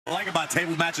I like about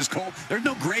table matches, Cole, there's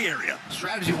no gray area.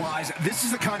 Strategy-wise, this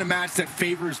is the kind of match that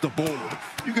favors the bold.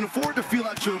 You can afford to feel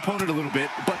out your opponent a little bit,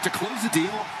 but to close the deal,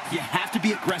 you have to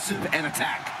be aggressive and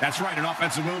attack. That's right, an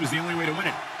offensive move is the only way to win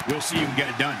it. We'll see who can get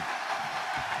it done.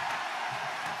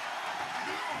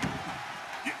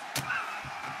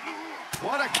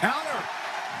 What a counter!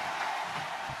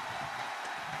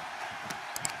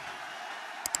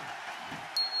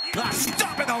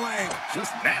 Stop in the leg!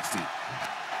 Just nasty.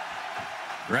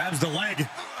 Grabs the leg.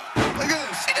 Look at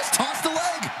this. He just tossed the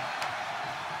leg.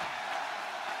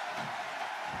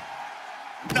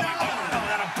 No,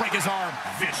 that'll break his arm.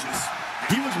 Vicious.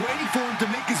 He was waiting for him to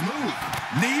make his move.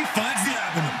 Knee finds the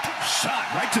abdomen. Shot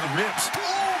right to the ribs.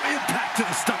 Oh, impact to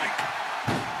the stomach.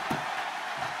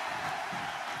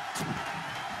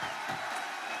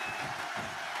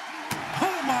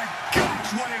 Oh my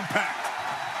gosh, what impact!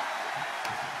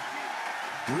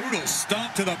 Brutal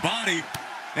stomp to the body.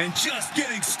 And just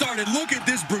getting started. Look at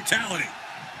this brutality.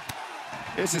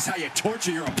 This is how you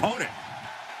torture your opponent.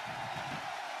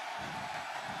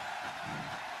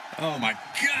 Oh my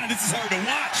God, this is hard to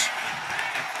watch.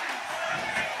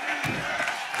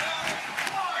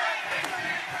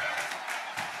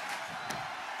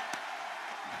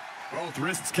 Both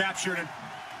wrists captured it.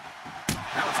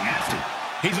 That was nasty.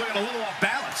 He's looking a little off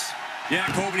balance. Yeah,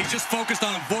 Cole, but he's just focused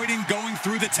on avoiding going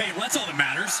through the table. That's all that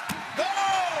matters.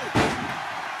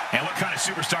 And what kind of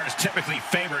superstar is typically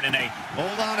favored in a...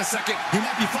 Hold on a second. He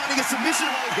might be finding a submission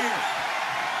right here.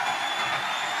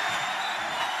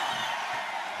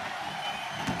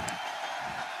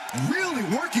 Really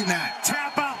working that.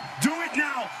 Tap out. Do it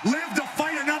now. Live to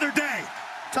fight another day.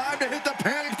 Time to hit the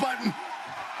panic button.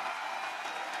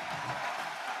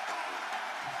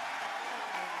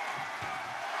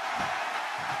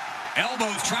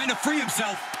 Elbows trying to free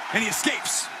himself, and he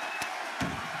escapes.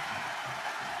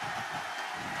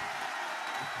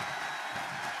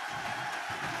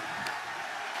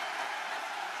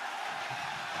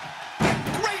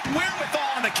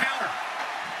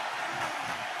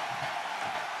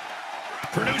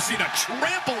 Producing a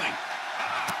trampling.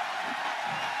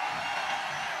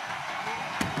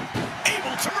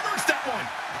 Able to reverse that one.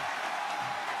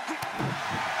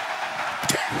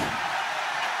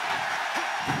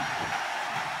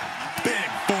 Big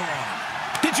forearm.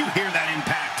 Did you hear that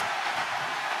impact?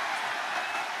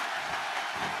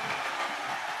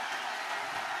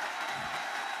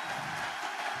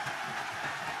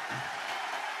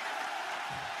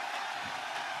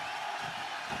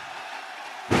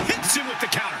 Hits him with the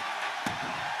counter.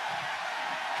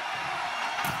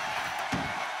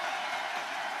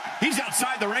 He's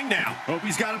outside the ring now. Hope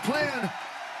he's got a plan.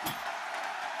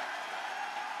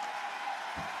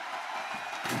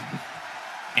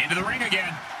 Into the ring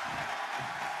again.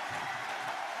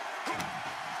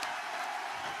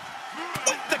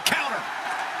 With the counter.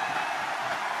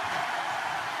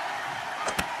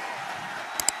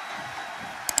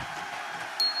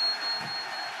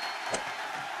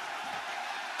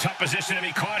 Tough position to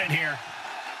be caught in here.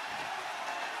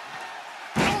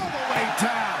 All the way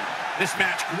down. This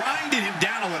match grinded him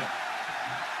down a little.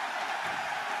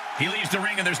 He leaves the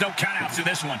ring and there's no countouts in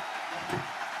this one.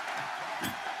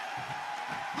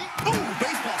 Ooh,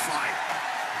 baseball slide.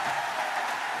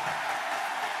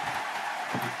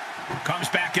 Comes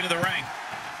back into the ring.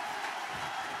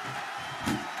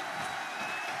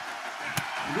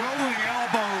 Rolling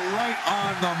elbow right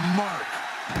on the mark.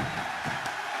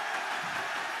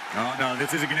 Oh, no,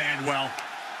 this isn't going to end well.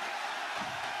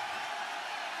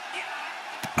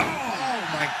 Oh,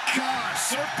 my gosh.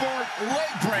 Surfboard leg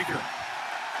breaker.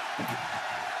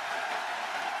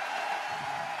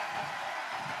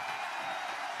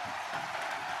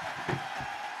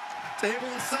 Table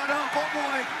is set up. Oh,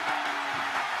 boy.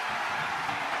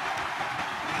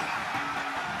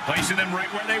 Placing them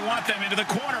right where they want them, into the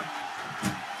corner.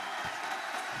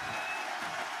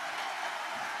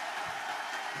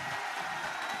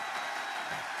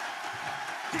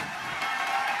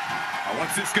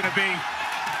 What's this going to be?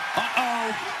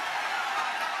 Uh-oh.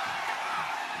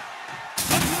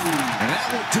 And that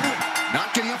will do it.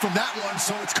 Not getting up from that one,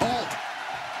 so it's called.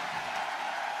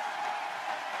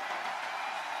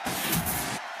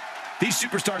 These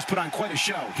superstars put on quite a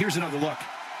show. Here's another look.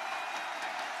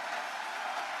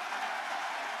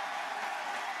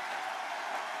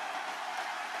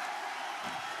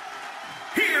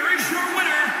 Here is your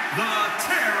winner, the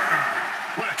Terror.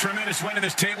 What a tremendous win in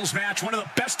this tables match. One of the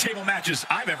best table matches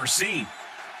I've ever seen.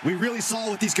 We really saw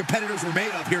what these competitors were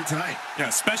made of here tonight. Yeah,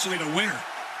 especially the winner.